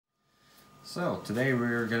So today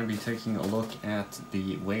we're going to be taking a look at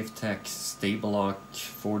the Wavetech Stabilock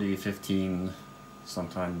 4015,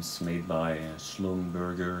 sometimes made by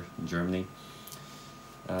Schlumberger, Germany.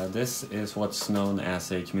 This is what's known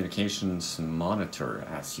as a communications monitor,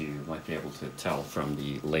 as you might be able to tell from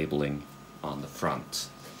the labeling on the front.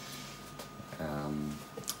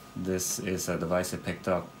 This is a device I picked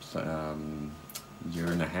up a year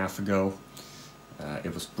and a half ago.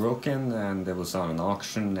 It was broken and it was on an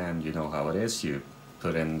auction, and you know how it is. You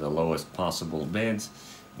put in the lowest possible bid,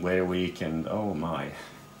 wait a week, and oh my,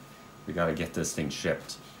 we gotta get this thing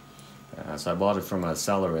shipped. So I bought it from a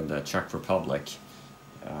seller in the Czech Republic,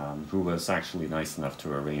 who was actually nice enough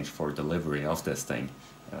to arrange for delivery of this thing,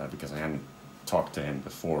 because I hadn't talked to him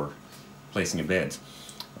before placing a bid.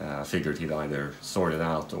 I figured he'd either sort it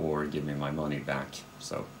out or give me my money back.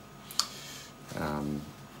 So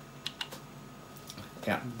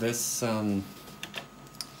yeah, this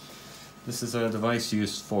is a device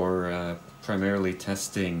used for primarily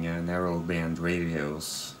testing narrowband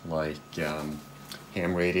radios, like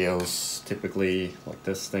ham radios, typically, like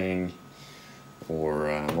this thing,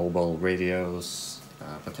 or mobile radios,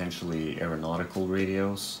 potentially aeronautical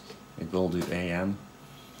radios. It will do AM.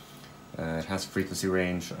 It has a frequency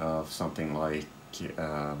range of something like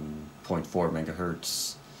 0.4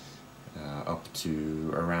 megahertz. Up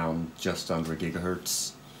to around just under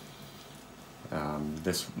gigahertz.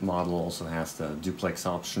 This model also has the duplex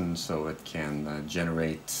option, so it can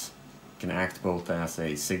can act both as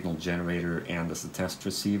a signal generator and as a test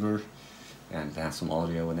receiver, and it has some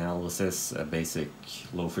audio analysis, a basic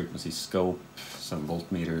low frequency scope, some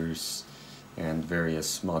voltmeters, and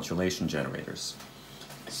various modulation generators.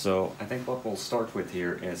 So I think what we'll start with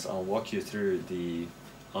here is I'll walk you through the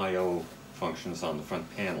I/O functions on the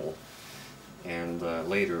front panel, and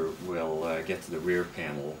later we'll get to the rear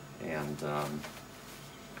panel and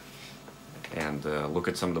look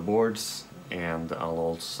at some of the boards, and I'll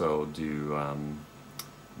also do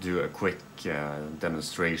a quick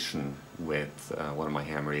demonstration with one of my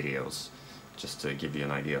ham radios, just to give you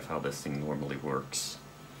an idea of how this thing normally works.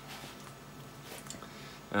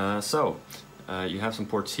 You have some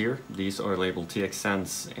ports here. These are labeled TX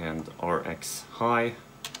Sense and RX High,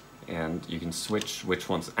 and you can switch which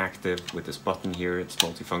one's active with this button here. It's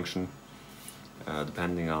multifunction.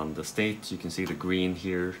 Depending on the state, you can see the green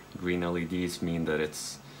here. Green LEDs mean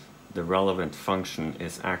that the relevant function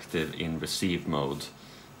is active in receive mode.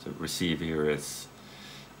 So receive here is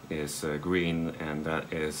green, and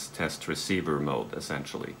that is test receiver mode,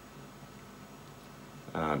 essentially.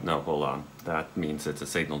 No, hold on. That means it's a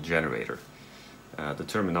signal generator. The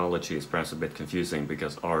terminology is perhaps a bit confusing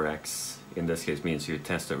because RX in this case means you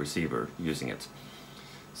test a receiver using it.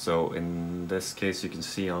 So in this case, you can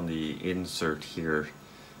see on the insert here,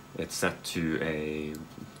 it's set to a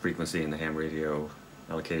frequency in the ham radio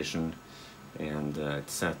allocation, and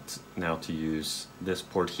it's set now to use this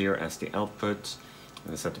port here as the output,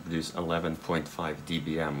 and it's set to produce 11.5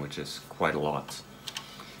 dBm, which is quite a lot.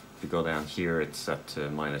 If you go down here, it's set to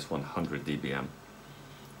minus 100 dBm.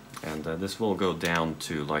 And this will go down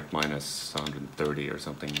to like minus 130 or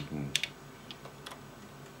something.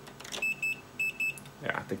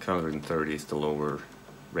 Yeah, I think 130 is the lower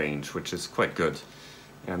range, which is quite good.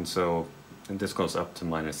 And this goes up to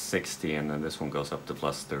minus 60, and then this one goes up to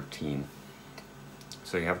plus 13.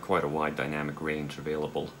 So you have quite a wide dynamic range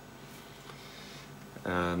available.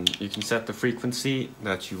 You can set the frequency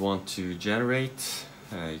that you want to generate.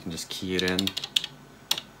 You can just key it in.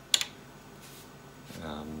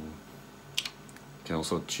 You can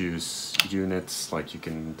also choose units, like you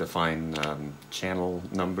can define channel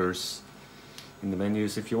numbers in the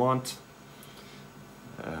menus if you want.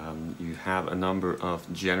 You have a number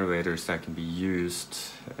of generators that can be used.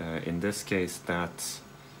 In this case, that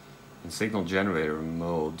in signal generator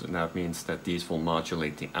mode, that means that these will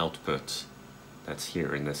modulate the output that's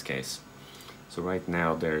here in this case. So right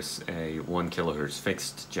now there's a 1 kilohertz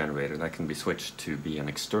fixed generator that can be switched to be an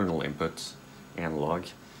external input, analog,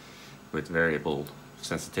 with variable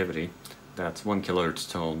sensitivity. That's 1 kilohertz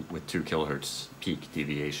tone with 2 kilohertz peak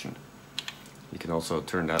deviation. You can also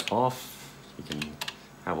turn that off. You can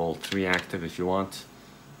have all three active if you want.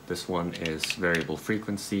 This one is variable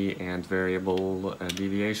frequency and variable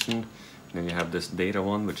deviation. And then you have this data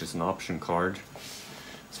one, which is an option card.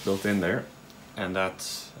 It's built in there, and that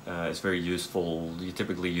is very useful. You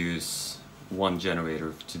typically use one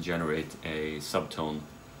generator to generate a subtone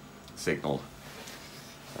signal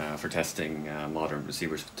for testing modern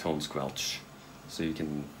receivers with tone squelch. So you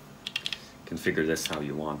can configure this how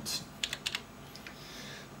you want.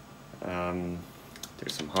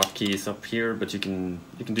 There's some hotkeys up here, but you can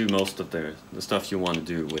do most of the stuff you want to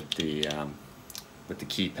do with the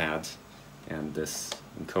keypad and this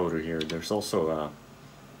encoder here. There's also a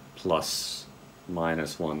plus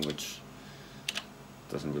minus one, which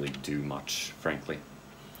doesn't really do much, frankly.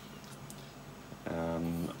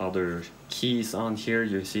 Other keys on here,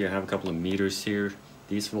 you see I have a couple of meters here.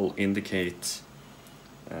 These will indicate,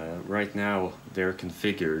 right now they're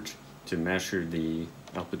configured to measure the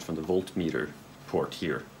output from the voltmeter port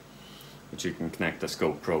here, which you can connect a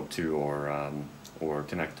scope probe to, or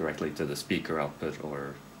connect directly to the speaker output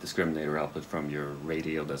or discriminator output from your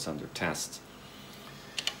radio that's under test.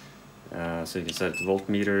 So you can set it to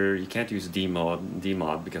voltmeter. You can't use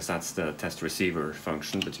demod because that's the test receiver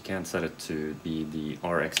function, but you can set it to be the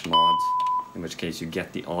RX mod, in which case you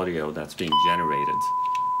get the audio that's being generated.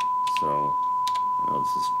 So I know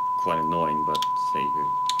this is quite annoying, but say you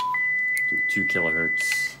do 2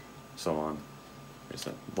 kilohertz, so on. There's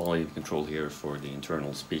a volume control here for the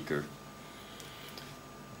internal speaker.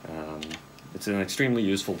 It's an extremely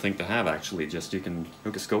useful thing to have, actually. Just you can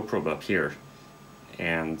hook a scope probe up here,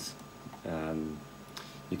 and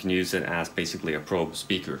you can use it as basically a probe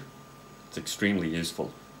speaker. It's extremely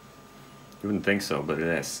useful. You wouldn't think so, but it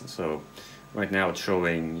is. So right now it's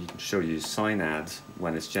showing, you can show you Synad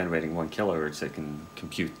when it's generating 1 kilohertz. It can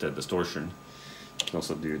compute the distortion. You can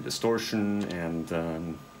also do distortion,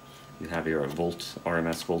 and you have here a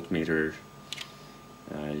RMS voltmeter.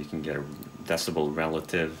 You can get a decibel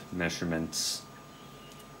relative measurements.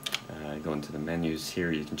 Go into the menus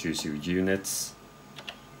here, you can choose your units,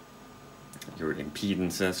 your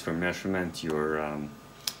impedances for measurement, your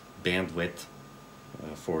bandwidth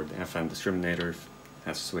for the FM discriminator,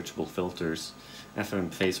 has switchable filters,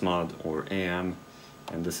 FM phase mod or AM,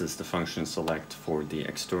 and this is the function select for the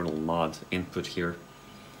external mod input here.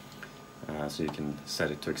 So you can set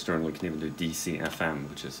it to external. You can even do DC FM,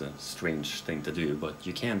 which is a strange thing to do, but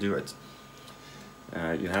you can do it.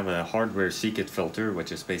 You have a hardware C-kit filter,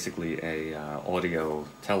 which is basically a audio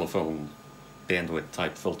telephone bandwidth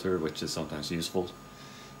type filter, which is sometimes useful.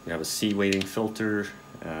 You have a C weighting filter,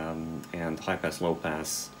 and high pass, low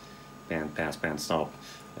pass, band pass, band stop.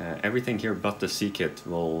 Everything here but the C-kit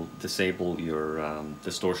will disable your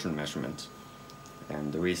distortion measurement.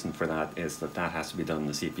 And the reason for that is that that has to be done in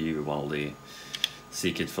the CPU, while the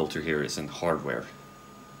C-kit filter here is in hardware.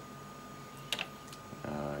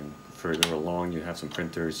 Further along, you have some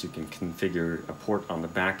printers. You can configure a port on the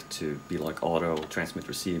back to be like auto transmit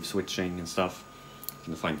receive switching and stuff. You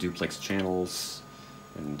can define duplex channels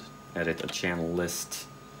and edit a channel list.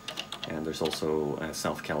 And there's also a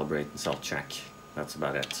self-calibrate and self-check. That's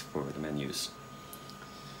about it for the menus.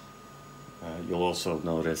 You'll also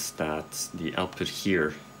notice that the output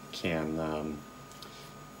here can,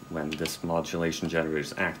 when this modulation generator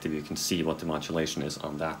is active, you can see what the modulation is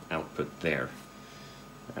on that output there.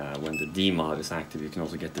 When the DMOD is active, you can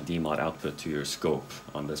also get the DMOD output to your scope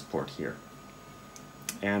on this port here.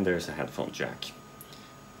 And there's a headphone jack.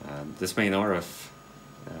 This main RF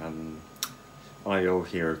I/O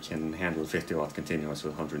here can handle 50 watt continuous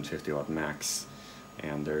with 150 watt max.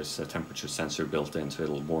 And there's a temperature sensor built in, so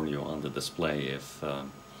it'll warn you on the display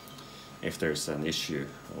if there's an issue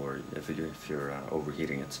or if you're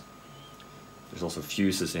overheating it. There's also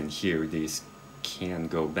fuses in here. These can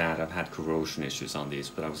go bad. I've had corrosion issues on these,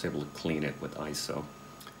 but I was able to clean it with ISO.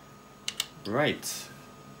 Right,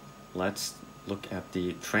 let's look at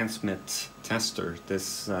the transmit tester.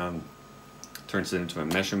 This turns it into a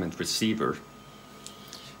measurement receiver.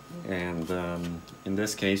 And in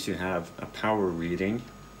this case you have a power reading.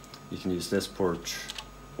 You can use this port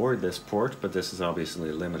or this port, but this is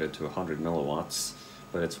obviously limited to 100 milliwatts,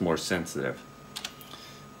 but it's more sensitive.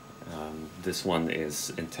 This one is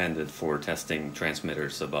intended for testing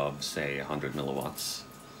transmitters above, say, 100 milliwatts.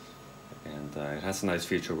 And it has a nice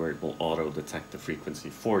feature where it will auto-detect the frequency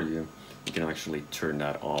for you. You can actually turn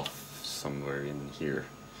that off somewhere in here,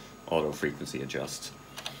 auto-frequency adjust.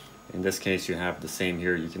 In this case you have the same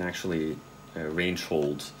here. You can actually range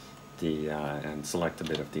hold the and select a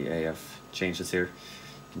bit of the AF changes here.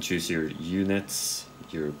 You can choose your units,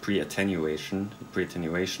 your pre-attenuation.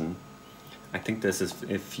 I think this is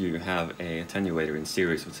if you have a attenuator in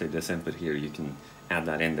series with, say, this input here, you can add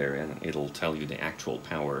that in there and it'll tell you the actual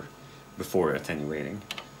power before attenuating.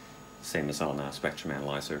 Same as on a spectrum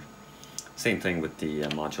analyzer. Same thing with the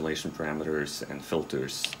modulation parameters and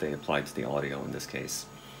filters. They apply to the audio in this case.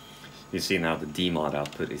 You see now the DMOD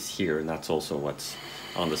output is here, and that's also what's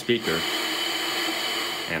on the speaker.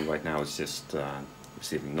 And right now it's just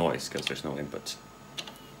receiving noise because there's no input.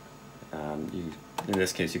 In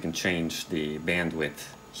this case you can change the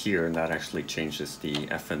bandwidth here, and that actually changes the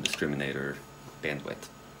FM discriminator bandwidth.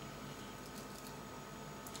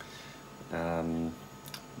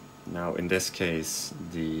 Now in this case,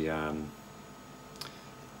 the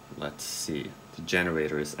let's see, the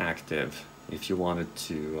generator is active. If you wanted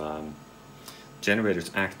to, generator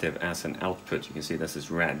is active as an output. You can see this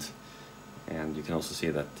is red, and you can also see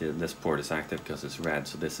that this port is active because it's red,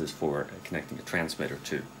 so this is for connecting a transmitter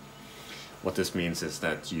too. What this means is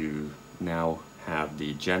that you now have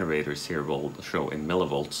the generators here will show in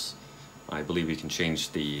millivolts. I believe you can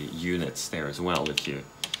change the units there as well if you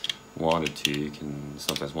wanted to. You can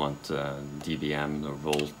sometimes want dBm or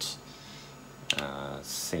volt.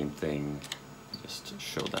 Same thing, just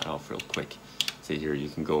show that off real quick. See here, you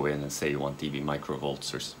can go in and say you want dB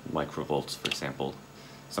microvolts or microvolts, for example.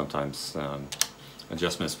 Sometimes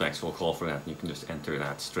adjustment specs will call for that, and you can just enter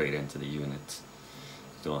that straight into the unit.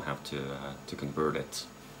 You don't have to convert it.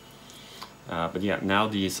 But yeah, now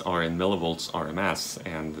these are in millivolts RMS,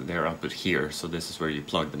 and they're output here. So this is where you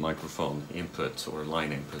plug the microphone input or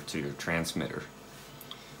line input to your transmitter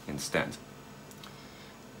instead.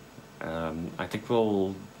 I think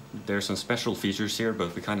there's some special features here,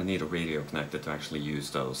 but we kind of need a radio connected to actually use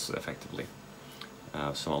those effectively.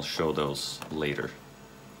 So I'll show those later.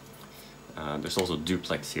 There's also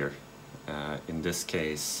duplex here. In this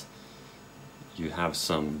case, you have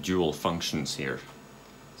some dual functions here.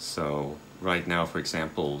 So right now, for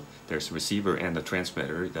example, there's a receiver and a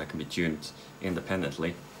transmitter that can be tuned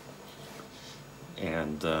independently,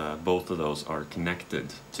 and both of those are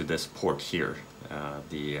connected to this port here.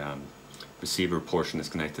 The receiver portion is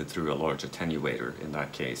connected through a large attenuator in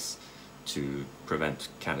that case to prevent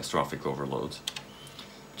catastrophic overload.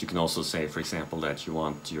 But you can also say, for example, that you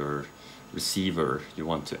want your receiver, you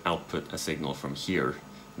want to output a signal from here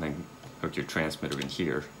and then hook your transmitter in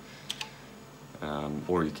here.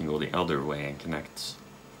 Or you can go the other way and connect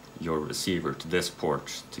your receiver to this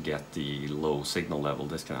port to get the low signal level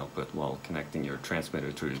this can output while connecting your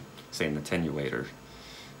transmitter to, say, an attenuator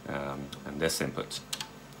and this input.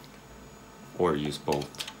 Or use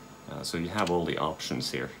both. So you have all the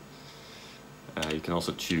options here. You can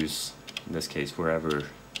also choose, in this case, wherever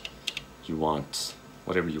you want,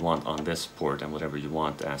 whatever you want on this port and whatever you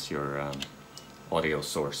want as your audio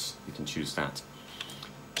source. You can choose that.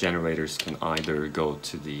 Generators can either go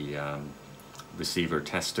to the receiver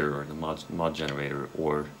tester or the mod generator,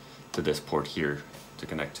 or to this port here to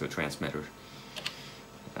connect to a transmitter.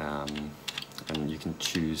 And you can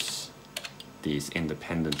choose these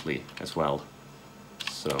independently as well.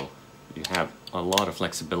 So you have a lot of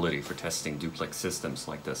flexibility for testing duplex systems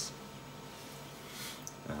like this,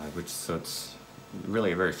 so it's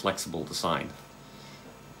really a very flexible design.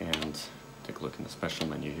 And take a look in the special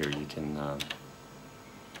menu here.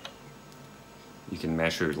 You can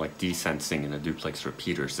measure like desensing in a duplex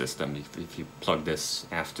repeater system. If you plug this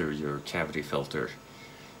after your cavity filter,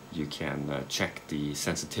 you can check the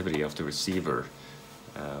sensitivity of the receiver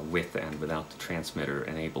with and without the transmitter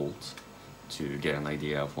enabled to get an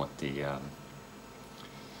idea of what the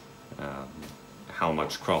how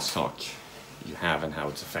much crosstalk you have and how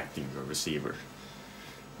it's affecting your receiver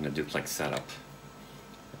in a duplex setup.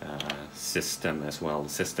 System as well. The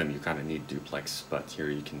system, you kind of need duplex, but here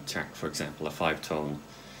you can check, for example, a 5-tone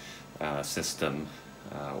system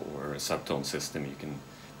or a subtone system. You can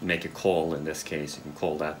make a call. In this case, you can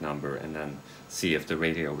call that number and then see if the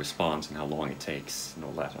radio responds and how long it takes and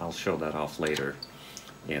all that. I'll show that off later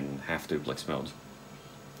in half duplex mode.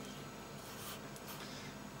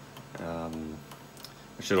 I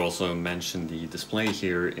should also mention the display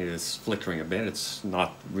here is flickering a bit. It's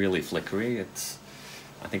not really flickery.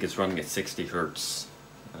 I think it's running at 60 Hertz.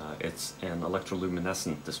 It's an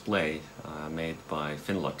electroluminescent display made by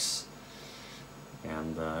Finlux,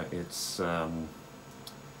 and it's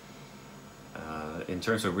in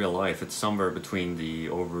terms of real life, it's somewhere between the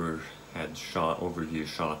overview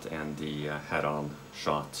shot and the head-on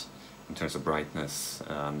shot in terms of brightness.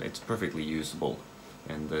 It's perfectly usable,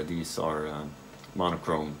 and these are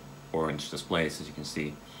monochrome orange displays, as you can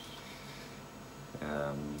see.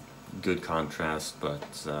 Good contrast,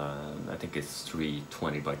 but I think it's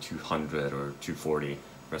 320 by 200 or 240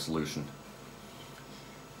 resolution.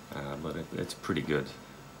 But it's pretty good,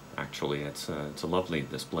 actually. It's a lovely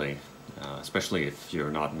display, especially if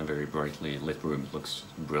you're not in a very brightly lit room. It looks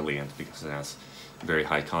brilliant because it has very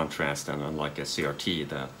high contrast, and unlike a CRT,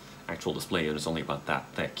 the actual display unit is only about that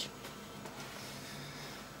thick.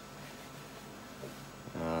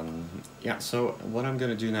 Yeah, so what I'm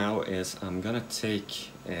going to do now is I'm going to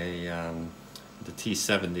take the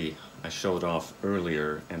T70 I showed off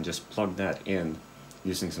earlier and just plug that in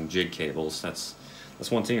using some jig cables. That's That's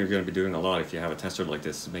one thing you're going to be doing a lot if you have a tester like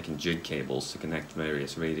this, making jig cables to connect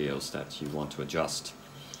various radios that you want to adjust.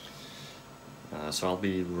 So I'll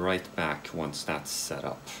be right back once that's set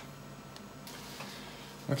up.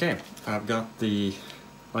 Okay, I've got the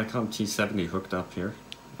ICOM T70 hooked up here.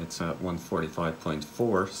 It's at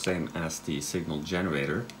 145.4, same as the signal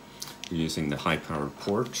generator. You're using the high power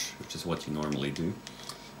port, which is what you normally do.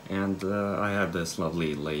 And I have this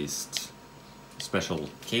lovely laced special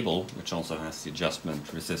cable, which also has the adjustment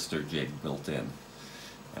resistor jig built in.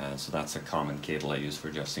 So that's a common cable I use for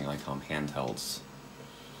adjusting ICOM handhelds.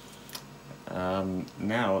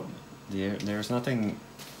 Now, there's nothing,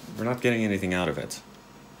 we're not getting anything out of it.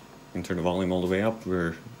 You can turn the volume all the way up.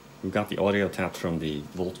 We've got the audio tapped from the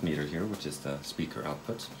voltmeter here, which is the speaker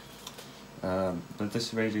output. But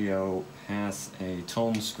this radio has a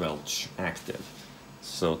tone squelch active.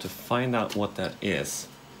 So to find out what that is,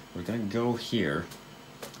 we're going to go here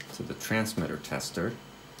to the transmitter tester,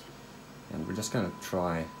 and we're just going to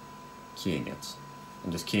try keying it.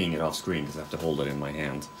 I'm just keying it off screen because I have to hold it in my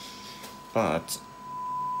hand. But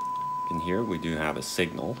in here we do have a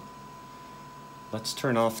signal. Let's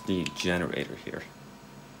turn off the generator here.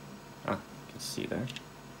 You can see there.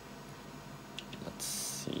 Let's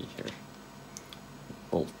see here.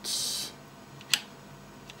 Volts.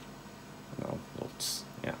 No, volts.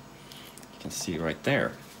 Yeah. You can see right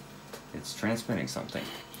there. It's transmitting something.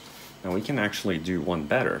 Now we can actually do one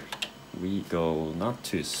better. We go not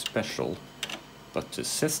to special, but to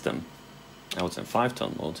system. Now it's in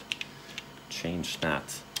 5-tone mode. Change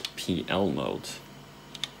that PL mode.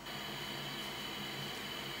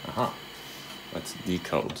 Aha. Let's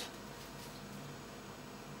decode.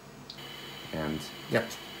 And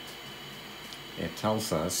yep. It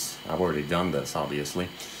tells us, I've already done this obviously,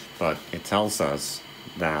 but it tells us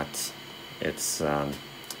that it's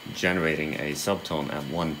generating a subtone at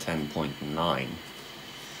 110.9.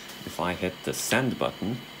 If I hit the send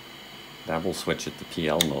button, that will switch it to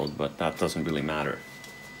PL mode, but that doesn't really matter.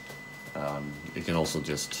 You can also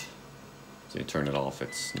just turn it off,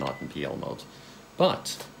 it's not in PL mode.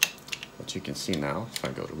 But what you can see now, if I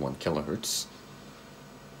go to 1 kilohertz,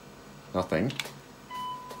 nothing.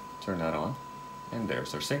 Turn that on, and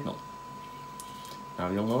there's our signal. Now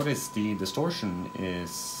you'll notice the distortion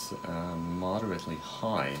is moderately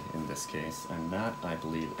high in this case, and that I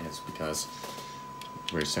believe is because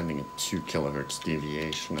we're sending a 2 kilohertz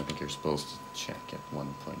deviation. I think you're supposed to check at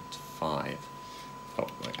 1.5. Oh,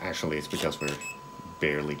 actually it's because we're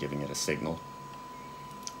barely giving it a signal.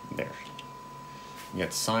 There. You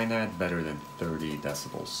get SINAD better than 30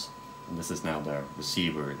 decibels. And this is now the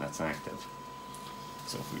receiver that's active.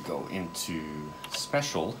 So if we go into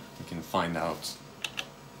special, we can find out.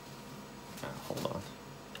 Hold on.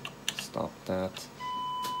 Stop that.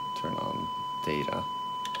 Turn on data.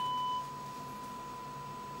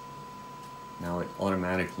 Now it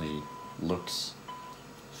automatically looks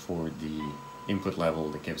for the input level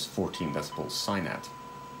that gives 14 decibels SINAD,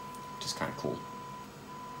 which is kind of cool.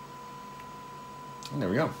 And there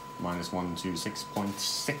we go, minus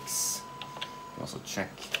 126.6. You can also check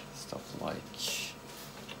stuff like,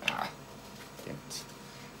 didn't.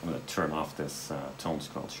 I'm going to turn off this tone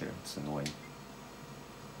squelch here, it's annoying.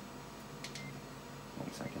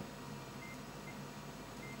 1 second.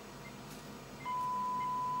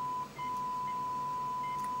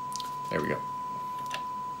 There we go.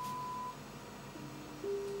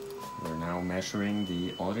 We're now measuring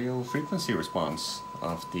the audio frequency response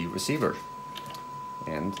of the receiver.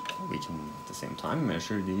 And we can at the same time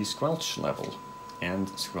measure the squelch level and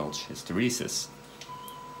squelch hysteresis.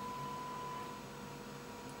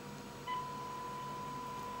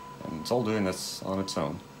 And it's all doing this on its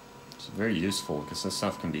own. It's very useful because this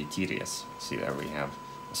stuff can be tedious. See there we have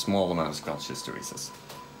a small amount of squelch hysteresis.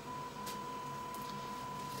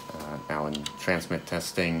 Now in transmit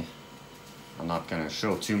testing, I'm not going to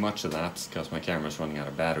show too much of that because my camera's running out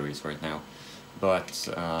of batteries right now. But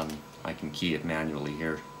I can key it manually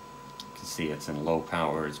here. You can see it's in low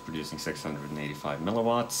power, it's producing 685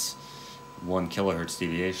 milliwatts, 1 kilohertz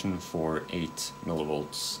deviation for 8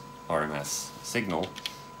 millivolts RMS signal.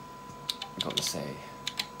 I'm going to say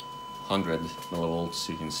 100 millivolts,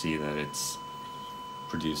 you can see that it's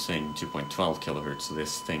producing 2.12 kilohertz, so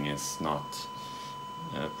this thing is not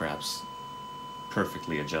perhaps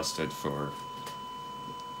perfectly adjusted for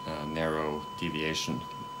narrow deviation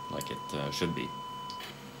like it should be.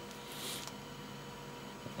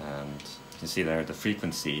 And you can see there the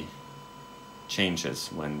frequency changes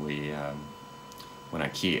when we when I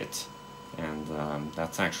key it, and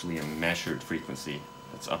that's actually a measured frequency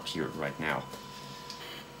that's up here right now.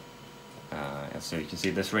 And so you can see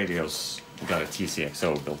this radio's got a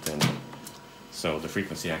TCXO built in, So the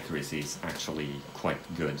frequency accuracy is actually quite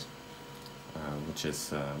good, which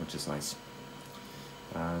is nice.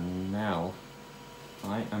 Now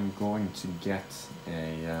I am going to get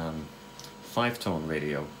a 5-tone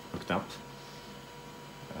radio hooked up.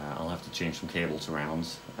 I'll have to change some cables around,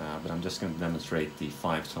 but I'm just going to demonstrate the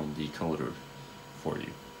 5-tone decoder for you.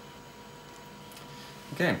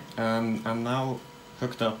 Okay, I'm now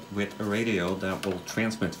hooked up with a radio that will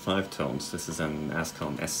transmit 5 tones. This is an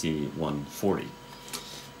ASCOM SC140.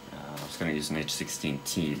 I was going to use an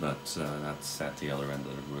H16T, but that's at the other end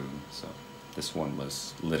of the room, so this one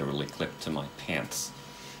was literally clipped to my pants.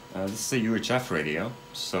 This is a UHF radio,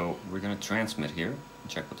 so we're going to transmit here,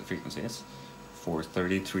 check what the frequency is, for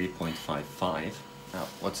 33.55. Now,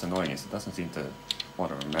 what's annoying is it doesn't seem to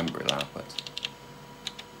want to remember that, but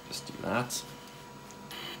just do that.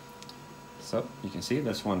 So you can see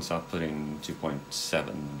this one's outputting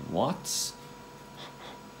 2.7 watts,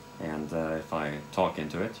 and if I talk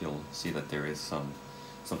into it, you'll see that there is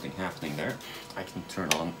something happening there. I can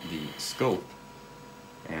turn on the scope,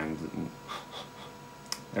 and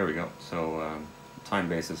there we go. So time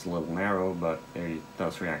base is a little narrow, but it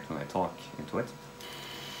does react when I talk into it.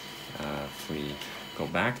 If we go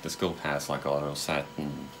back, the scope has like auto set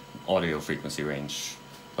and audio frequency range,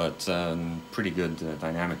 but pretty good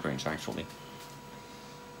dynamic range actually.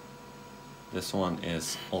 This one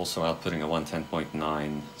is also outputting a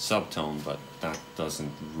 110.9 subtone, but that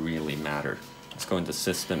doesn't really matter. Let's go into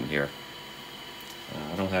system here.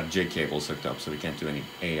 I don't have jig cables hooked up, so we can't do any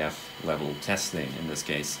AF level testing in this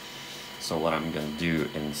case. So what I'm going to do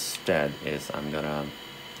instead is I'm going to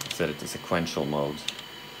set it to sequential mode.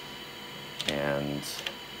 And let's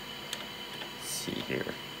see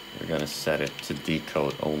here. We're going to set it to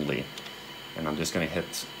decode only. And I'm just going to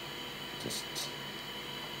hit, just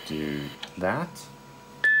do that.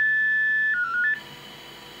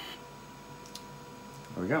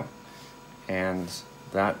 There we go. And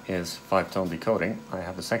that is 5-tone decoding. I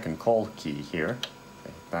have a second call key here.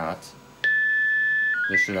 Like that.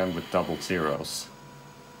 This should end with double zeros.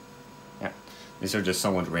 Yeah, these are just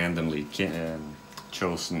somewhat randomly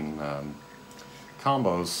chosen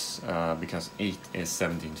combos because 8 is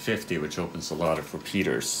 1750, which opens a lot of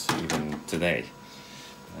repeaters even today.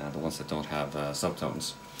 The ones that don't have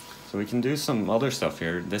subtones. So we can do some other stuff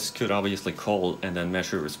here. This could obviously call and then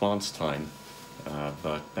measure response time,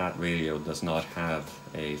 but that radio does not have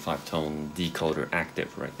a 5-tone decoder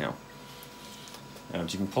active right now.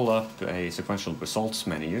 You can pull up a sequential results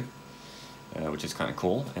menu, which is kind of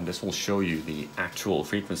cool, and this will show you the actual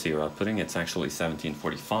frequency you're outputting. It's actually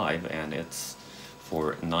 1745, and it's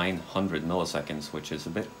for 900 milliseconds, which is a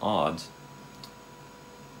bit odd,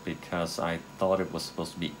 because I thought it was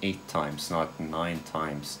supposed to be 8 times, not 9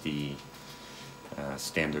 times the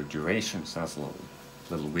standard duration, so that's a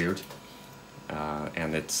little weird.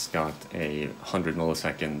 And it's got a 100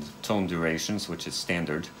 millisecond tone durations, which is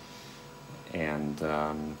standard, and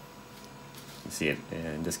you see it,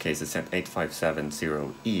 in this case it's at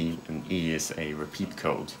 8570E, and E is a repeat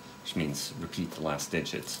code, which means repeat the last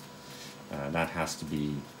digits. That has to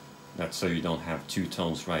be, that's so you don't have 2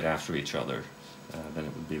 tones right after each other. Then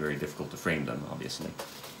it would be very difficult to frame them, obviously.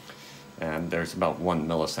 And there's about 1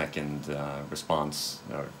 millisecond response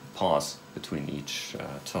or pause between each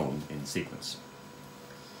tone in sequence.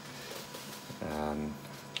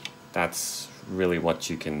 That's really what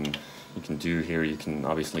you can do here. You can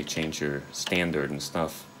obviously change your standard and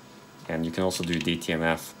stuff, and you can also do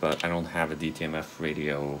DTMF, but I don't have a DTMF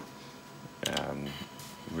radio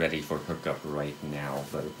ready for hookup right now,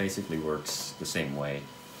 but it basically works the same way,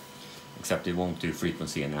 except it won't do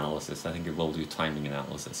frequency analysis. I think it will do timing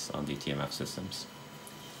analysis on DTMF systems.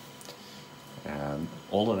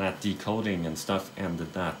 All of that decoding and stuff, and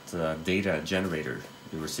that data generator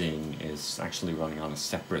you were seeing is actually running on a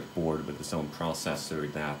separate board with its own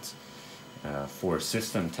processor that for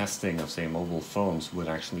system testing of, say, mobile phones would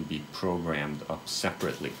actually be programmed up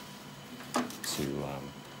separately. To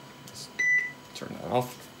just turn that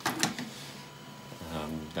off.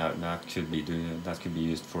 That could be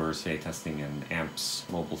used for, say, testing an AMPS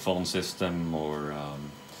mobile phone system, or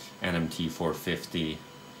NMT 450,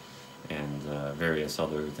 and various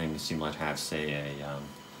other things you might have. Say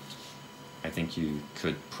I think you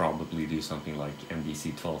could probably do something like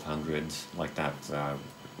MDC 1200, like that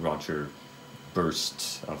Roger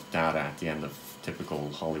burst of data at the end of typical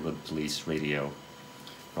Hollywood police radio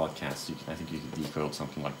broadcasts. I think you could decode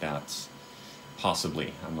something like that.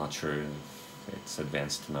 Possibly, I'm not sure if it's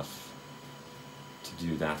advanced enough to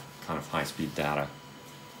do that kind of high-speed data.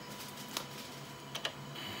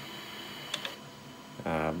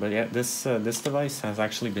 But yeah, this device has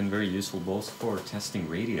actually been very useful both for testing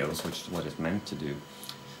radios, which is what it's meant to do,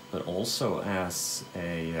 but also as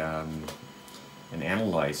an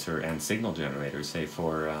analyzer and signal generator. Say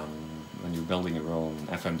for when you're building your own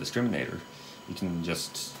FM discriminator, you can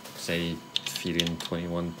just say feed in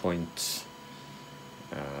 21.4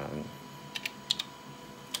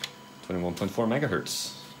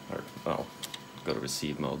 megahertz, or well, go to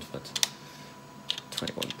receive mode, but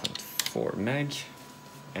 21.4 meg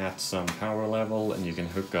at some power level, and you can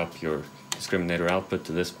hook up your discriminator output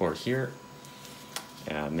to this port here.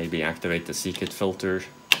 Maybe activate the C-kit filter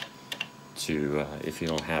to, if you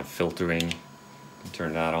don't have filtering, you can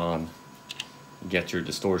turn that on. You get your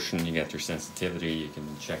distortion, you get your sensitivity, you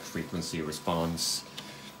can check frequency response.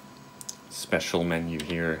 Special menu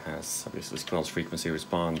here has obviously squelch frequency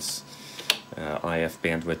response, IF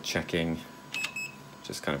bandwidth checking,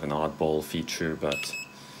 just kind of an oddball feature, but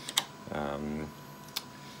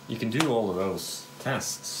you can do all of those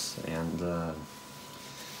tests. And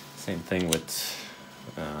same thing with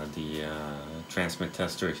the transmit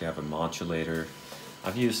tester if you have a modulator.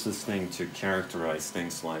 I've used this thing to characterize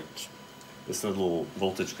things like this little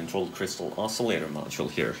voltage controlled crystal oscillator module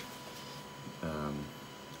here.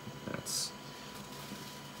 That's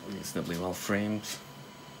reasonably well framed.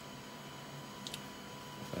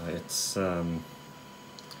 It's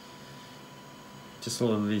just a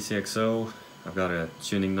little VCXO. I've got a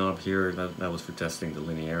tuning knob here, that was for testing the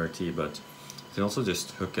linearity, but you can also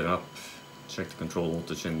just hook it up, check the control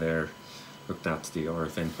voltage in there, hook that to the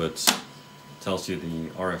RF inputs, tells you the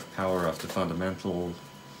RF power of the fundamental,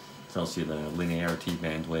 tells you the linearity,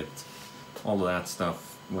 bandwidth, all of that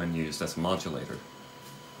stuff when used as a modulator.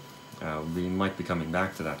 We might be coming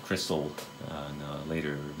back to that crystal in a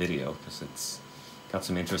later video because it's got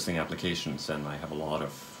some interesting applications, and I have a lot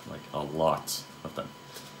of them,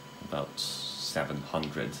 about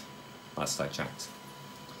 700 last I checked.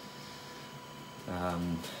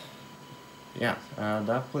 Yeah,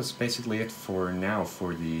 that was basically it for now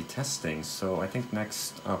for the testing. So I think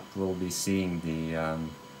next up we'll be seeing the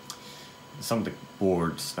some of the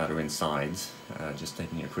boards that are inside, just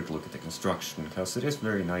taking a quick look at the construction, because it is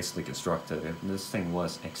very nicely constructed. This thing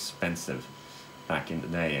was expensive back in the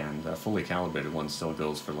day, and a fully calibrated one still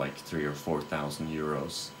goes for like 3,000 or 4,000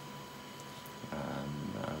 euros.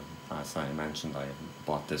 As I mentioned, I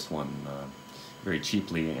bought this one very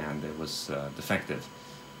cheaply, and it was defective.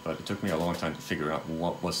 But it took me a long time to figure out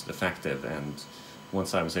what was defective, and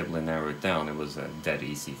once I was able to narrow it down, it was a dead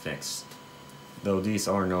easy fix. Though these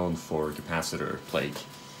are known for capacitor plague.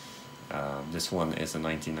 This one is a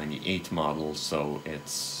 1998 model, so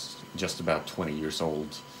it's just about 20 years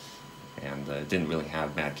old, and it didn't really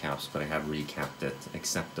have bad caps, but I have recapped it,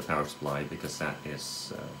 except the power supply, because that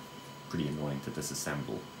is pretty annoying to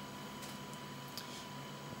disassemble.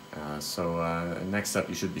 Next up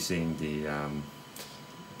you should be seeing the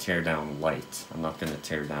Teardown light. I'm not going to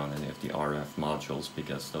tear down any of the RF modules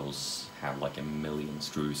because those have like a million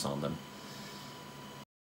screws on them.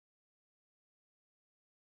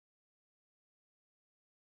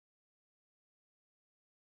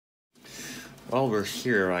 While we're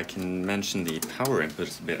here, I can mention the power input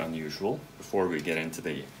is a bit unusual before we get into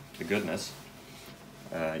the goodness.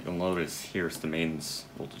 You'll notice here's the mains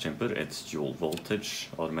voltage input. It's dual voltage,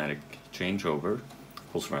 automatic changeover,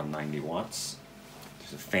 pulls around 90 watts.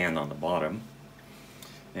 There's a fan on the bottom.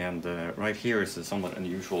 And right here is a somewhat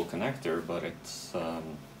unusual connector, but it's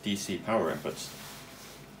DC power inputs.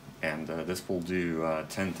 And this will do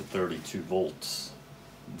 10 to 32 volts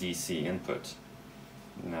DC input.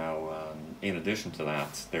 Now, in addition to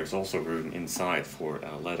that, there's also room inside for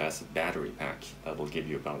a lead-acid battery pack that will give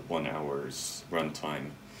you about 1 hour's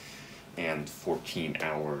runtime and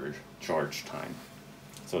 14-hour charge time.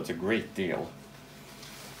 So it's a great deal.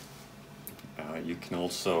 You can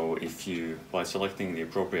also, by selecting the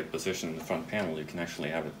appropriate position in the front panel, you can actually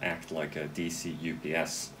have it act like a DC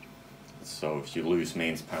UPS. So if you lose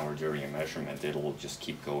mains power during a measurement, it'll just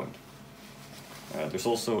keep going. There's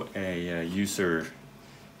also a user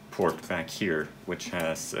port back here, which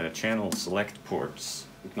has channel select ports.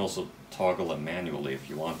 You can also toggle them manually if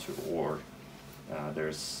you want to, or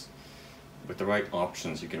with the right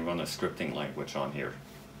options you can run a scripting language on here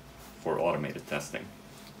for automated testing.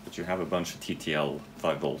 But you have a bunch of TTL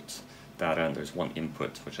 5 volt data, and there's one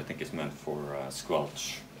input which I think is meant for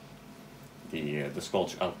squelch. The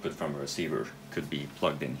squelch output from a receiver could be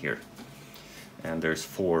plugged in here. And there's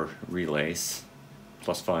 4 relays,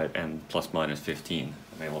 +5 and ±15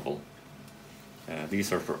 available.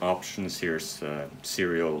 These are for options. Here's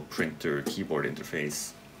serial printer keyboard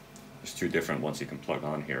interface. There's 2 different ones you can plug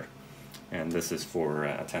on here. and this is for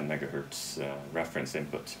 10 megahertz reference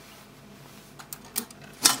input.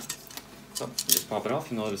 So just pop it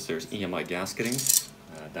off. You notice there's EMI gasketing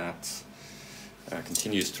that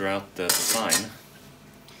continues throughout the design.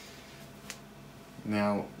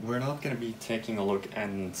 Now, we're not going to be taking a look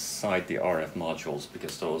inside the RF modules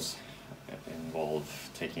because those involve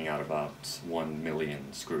taking out about 1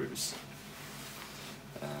 million screws.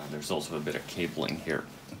 There's also a bit of cabling here.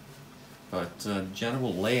 But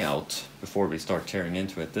general layout, before we start tearing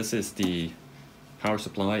into it, this is the power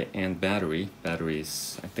supply and battery. Battery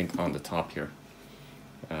is, I think, on the top here.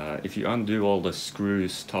 If you undo all the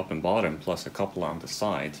screws top and bottom, plus a couple on the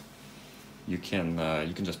side, you can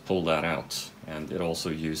just pull that out, and it also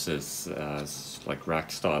uses like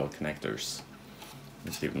rack style connectors.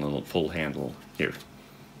 There's even a little pull handle here.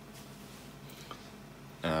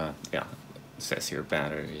 Yeah, it says here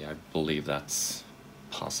battery. I believe that's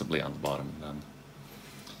possibly on the bottom then.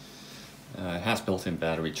 It has built-in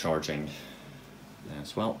battery charging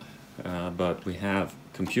as well, but we have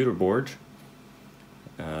computer board,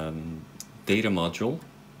 data module,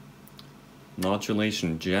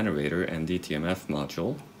 modulation generator and DTMF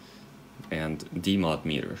module, and DMOD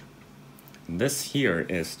meter. And this here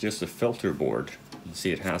is just a filter board. You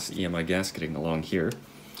see it has EMI gasketing along here,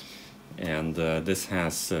 and this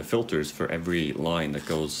has filters for every line that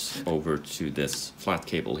goes over to this flat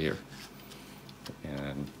cable here.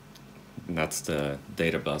 And that's the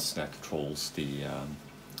data bus that controls the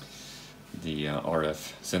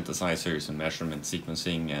RF synthesizers and measurement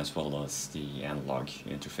sequencing, as well as the analog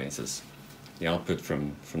interfaces. The output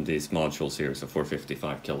from these modules here is a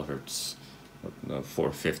 455 kilohertz,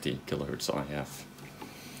 450 kilohertz IF.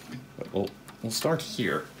 But we'll start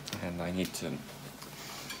here, and I need to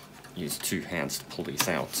use 2 hands to pull these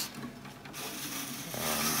out.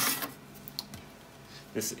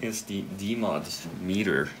 This is the DMOD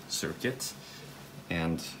meter circuit,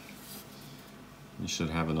 and you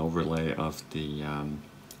should have an overlay of the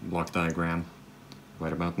block diagram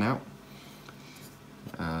right about now.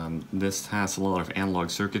 This has a lot of analog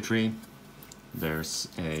circuitry. There's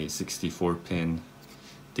a 64-pin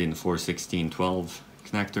DIN 41612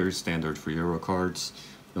 connector, standard for Euro cards.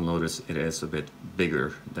 You'll notice it is a bit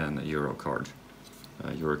bigger than a Euro card.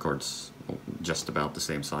 Euro card's just about the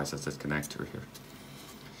same size as this connector here.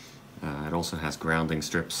 It also has grounding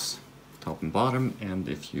strips top and bottom, and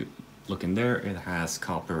if you look in there, it has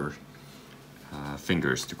copper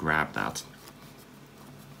fingers to grab that.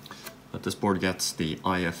 But this board gets the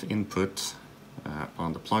IF input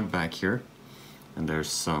on the plug back here, and there's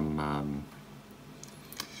some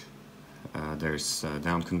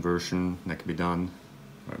down conversion that can be done.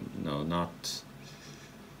 No, not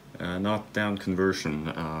down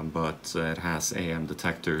conversion, but it has AM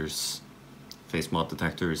detectors, phase mod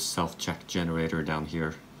detectors, self-check generator down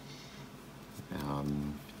here,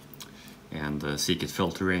 and circuit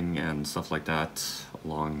filtering and stuff like that.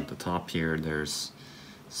 Along the top here, there's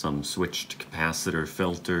some switched capacitor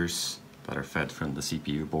filters that are fed from the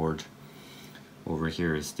CPU board. Over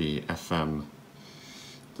here is the FM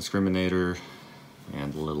discriminator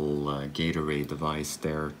and a little gate array device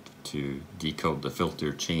there to decode the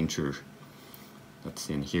filter changer that's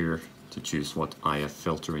in here to choose what IF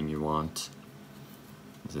filtering you want.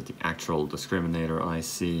 This is the actual discriminator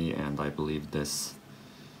IC, and I believe this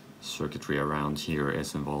circuitry around here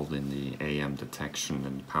is involved in the AM detection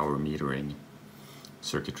and power metering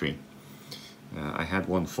circuitry. I had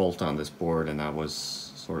one fault on this board, and that was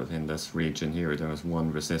sort of in this region here. There was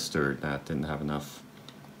one resistor that didn't have enough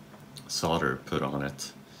solder put on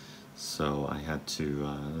it, so I had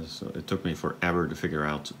to so it took me forever to figure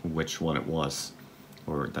out which one it was,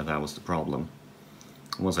 or that was the problem.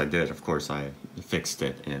 Once I did, of course, I fixed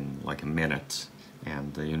it in like a minute,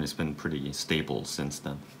 and the unit's been pretty stable since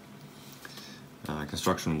then.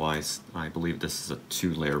 Construction wise, I believe this is a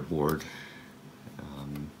 2-layer board,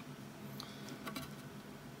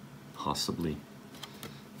 possibly.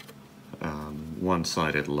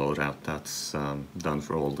 One-sided loadout, that's done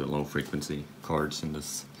for all the low-frequency cards in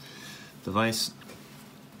this device.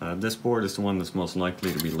 This board is the one that's most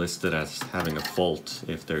likely to be listed as having a fault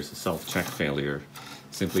if there's a self-check failure,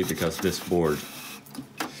 simply because this board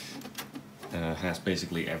has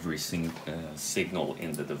basically every signal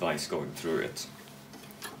in the device going through it.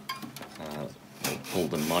 We'll pull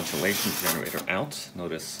the modulation generator out.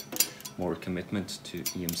 Notice more commitment to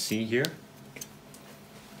EMC here.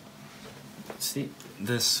 Let's see,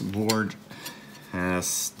 this board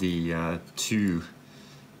has the 2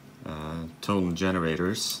 tone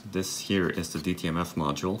generators. This here is the DTMF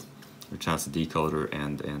module, which has a decoder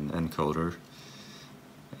and an encoder.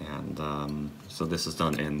 And so this is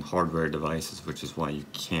done in hardware devices, which is why you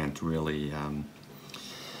can't really,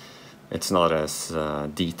 it's not as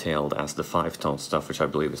detailed as the 5-tone stuff, which I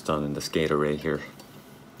believe is done in this gate array here.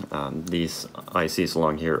 These ICs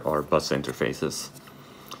along here are bus interfaces,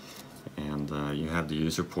 and you have the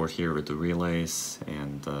user port here with the relays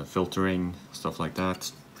and filtering, stuff like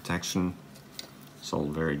that, protection. It's all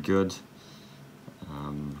very good.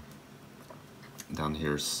 Down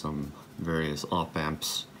here some various op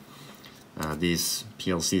amps. These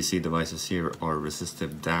PLCC devices here are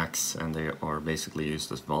resistive DACs, and they are basically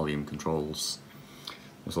used as volume controls.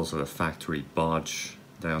 There's also a factory bodge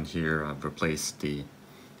down here. I've replaced the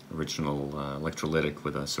original electrolytic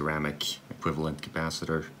with a ceramic equivalent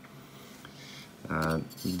capacitor.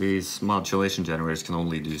 These modulation generators can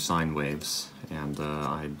only do sine waves, and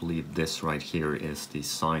I believe this right here is the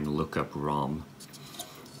sine lookup ROM.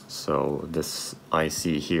 So this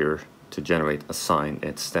IC here, to generate a sine,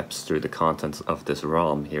 it steps through the contents of this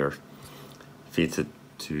ROM here, feeds it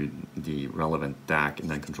to the relevant DAC, and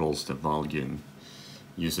then controls the volume.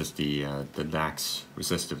 Uses the DAC's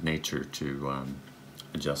resistive nature to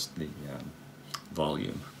adjust the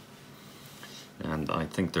volume. And I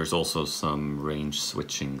think there's also some range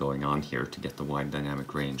switching going on here to get the wide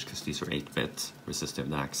dynamic range, because these are 8-bit resistive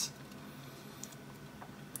DACs.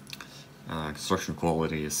 Construction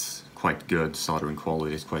quality is quite good, soldering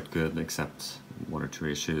quality is quite good, except 1 or 2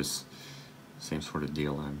 issues. Same sort of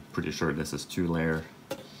deal. I'm pretty sure this is 2-layer,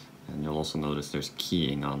 and you'll also notice there's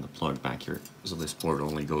keying on the plug back here, so this board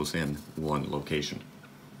only goes in 1 location.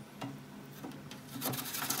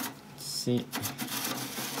 Let's see.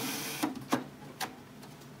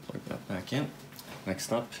 Plug that back in.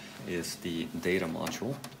 Next up is the data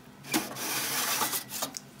module.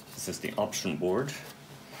 This is the option board.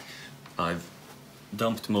 I've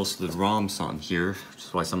dumped most of the ROMs on here, which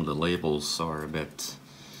is why some of the labels are a bit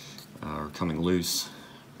are coming loose,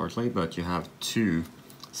 partly, but you have 2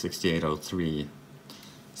 6803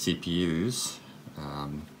 CPUs,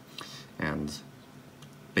 and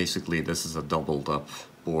basically this is a doubled up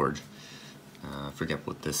board. I forget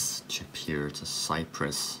what this chip here, it's a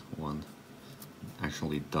Cypress one,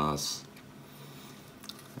 actually does.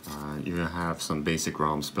 You have some basic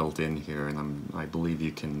ROMs built in here, and I believe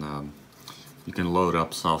you can load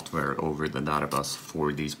up software over the data bus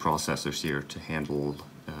for these processors here to handle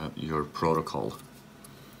your protocol,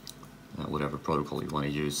 whatever protocol you want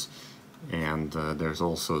to use. And there's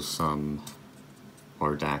also some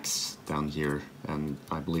RDACs down here, and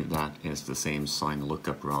I believe that is the same sine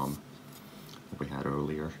lookup ROM that we had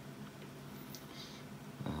earlier.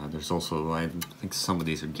 There's also, I think some of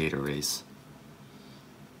these are gate arrays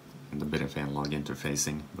and a bit of analog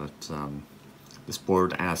interfacing, but this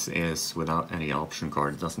board as is, without any option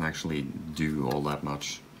card, doesn't actually do all that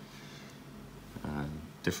much.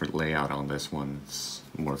 Different layout on this one, it's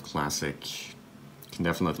more classic. You can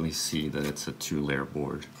definitely see that it's a 2-layer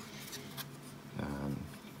board.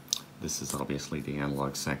 This is obviously the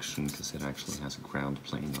analog section, because it actually has a ground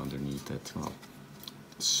plane underneath it. Well,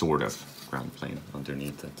 sort of ground plane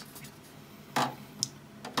underneath it.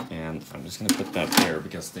 And I'm just going to put that there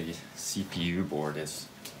because the CPU board is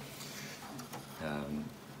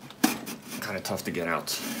kind of tough to get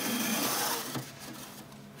out.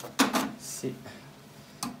 Let's see,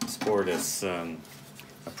 this board is a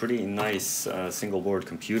pretty nice single board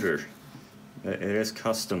computer. It is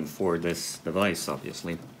custom for this device,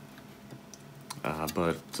 obviously,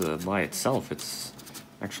 but by itself it's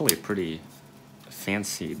actually a pretty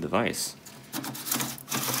fancy device.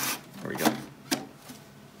 There we go.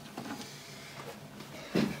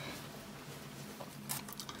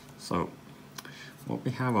 So what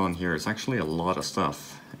we have on here is actually a lot of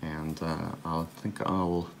stuff, and I think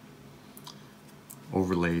I'll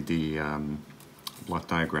overlay the block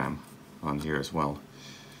diagram on here as well.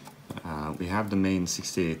 We have the main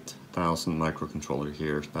 68,000 microcontroller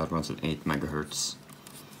here, that runs at 8 megahertz.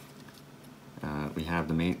 We have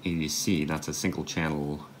the main ADC, that's a single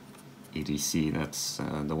channel ADC, that's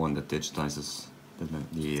the one that digitizes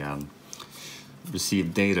the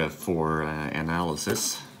received data for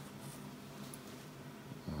analysis.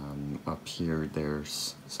 Up here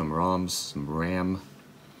there's some ROMs, some RAM.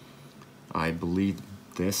 I believe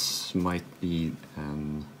this might be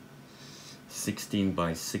an 16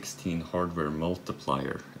 by 16 hardware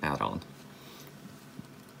multiplier add-on,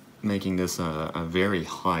 making this a very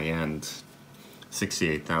high-end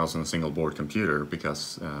 68,000 single board computer,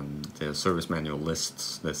 because the service manual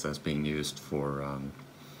lists this as being used for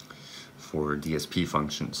DSP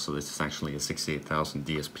functions. So this is actually a 68,000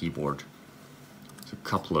 DSP board. There's a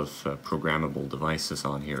couple of programmable devices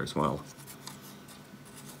on here as well.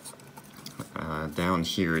 Down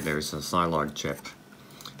here there's a Stabilock chip,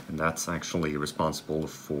 and that's actually responsible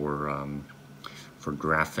for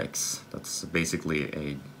graphics. That's basically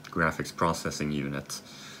a graphics processing unit,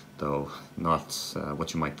 though not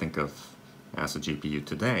what you might think of as a GPU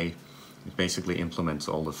today. It basically implements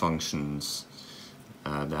all the functions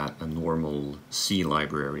that a normal C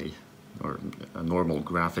library or a normal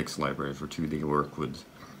graphics library for 2D work would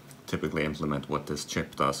typically implement what this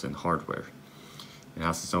chip does in hardware. It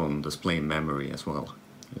has its own display memory as well.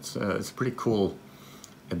 It's a pretty cool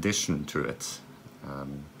addition to it.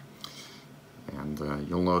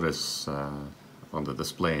 You'll notice on the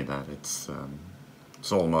display that it's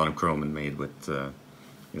all monochrome and made with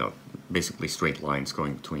basically straight lines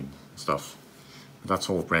going between stuff. That's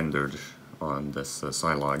all rendered on this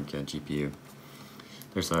Stabilock GPU.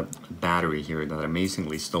 There's a battery here that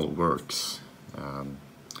amazingly still works.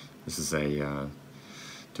 This is a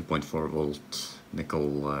 2.4 volt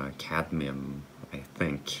nickel cadmium, I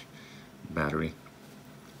think, battery.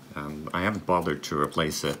 I haven't bothered to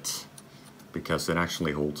replace it because it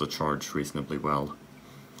actually holds a charge reasonably well.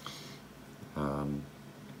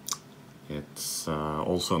 It's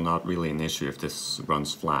also not really an issue if this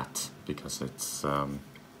runs flat, because it's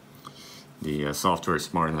the software is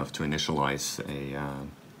smart enough to initialize a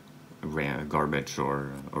garbage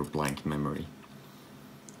or blank memory.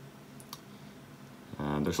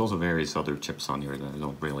 There's also various other chips on here that I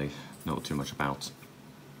don't really know too much about.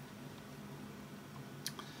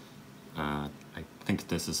 I think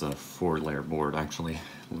this is a 4-layer board, actually.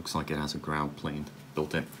 It looks like it has a ground plane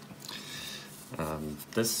built in.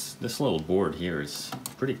 This little board here is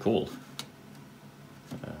pretty cool.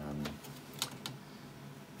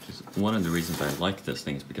 One of the reasons I like this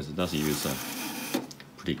thing is because it does use a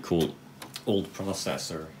pretty cool old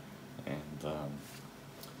processor, and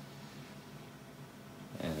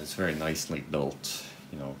it's very nicely built.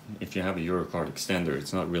 You know, if you have a Eurocard extender,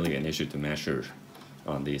 it's not really an issue to measure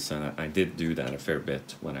on these, and I did do that a fair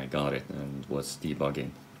bit when I got it and was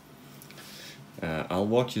debugging. I'll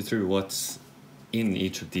walk you through what's in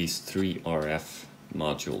each of these 3 RF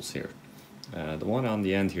modules here. The one on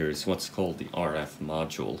the end here is what's called the RF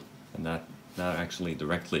module, and that actually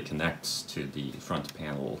directly connects to the front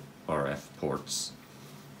panel RF ports.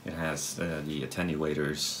 It has the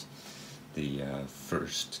attenuators, the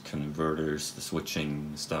first converters, the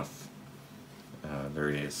switching stuff,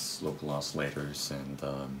 various local oscillators,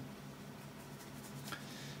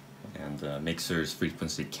 and mixers,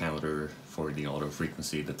 frequency counter for the auto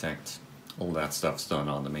frequency detect. All that stuff's done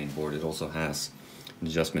on the main board. It also has an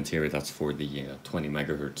adjustment here that's for the 20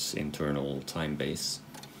 megahertz internal time base.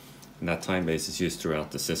 And that time base is used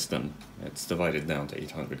throughout the system. It's divided down to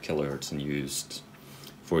 800 kilohertz and used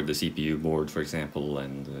for the CPU board, for example,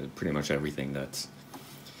 and pretty much everything that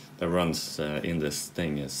runs in this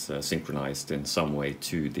thing is synchronized in some way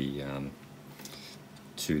to the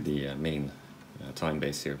main time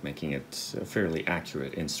base here, making it a fairly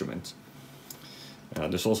accurate instrument.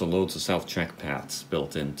 There's also loads of self-check paths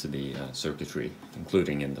built into the circuitry,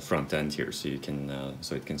 including in the front end here, so you can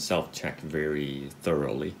so it can self-check very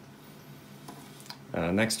thoroughly.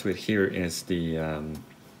 Next to it here is the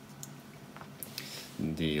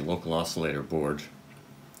local oscillator board,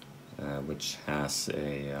 which has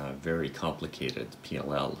a very complicated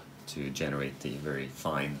PLL to generate the very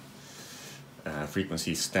fine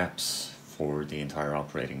frequency steps for the entire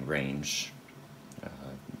operating range.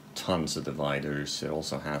 Tons of dividers. It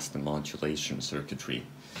also has the modulation circuitry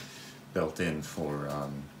built in for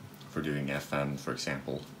doing FM, for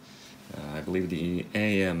example. I believe the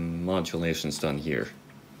AM modulation's done here,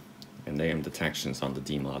 and the AM detection's on the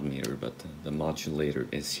demod meter, but the modulator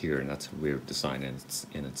is here, and that's a weird design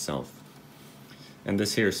in itself. And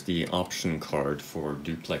this here's the option card for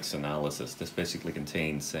duplex analysis. This basically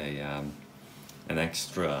contains an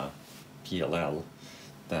extra PLL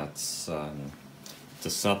that's the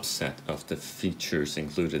subset of the features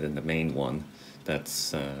included in the main one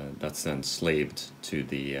that's then slaved to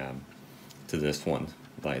the to this one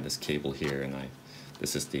by this cable here, and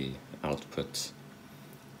this is the output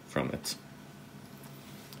from it.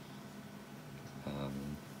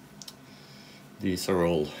 These are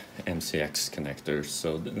all MCX connectors,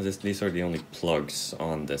 so these are the only plugs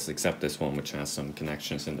on this, except this one, which has some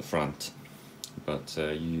connections in the front. But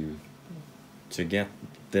to get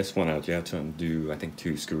this one out, you have to undo, I think,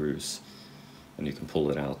 2 screws, and you can pull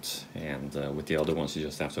it out. And with the other ones, you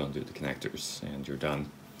just have to undo the connectors, and you're done.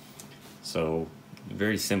 So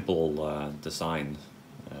very simple design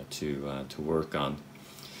to work on.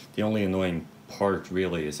 The only annoying part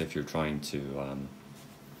really is if you're trying to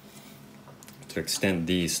extend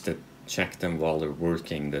these to check them while they're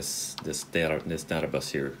working. This data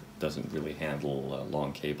bus here doesn't really handle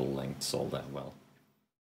long cable lengths all that well.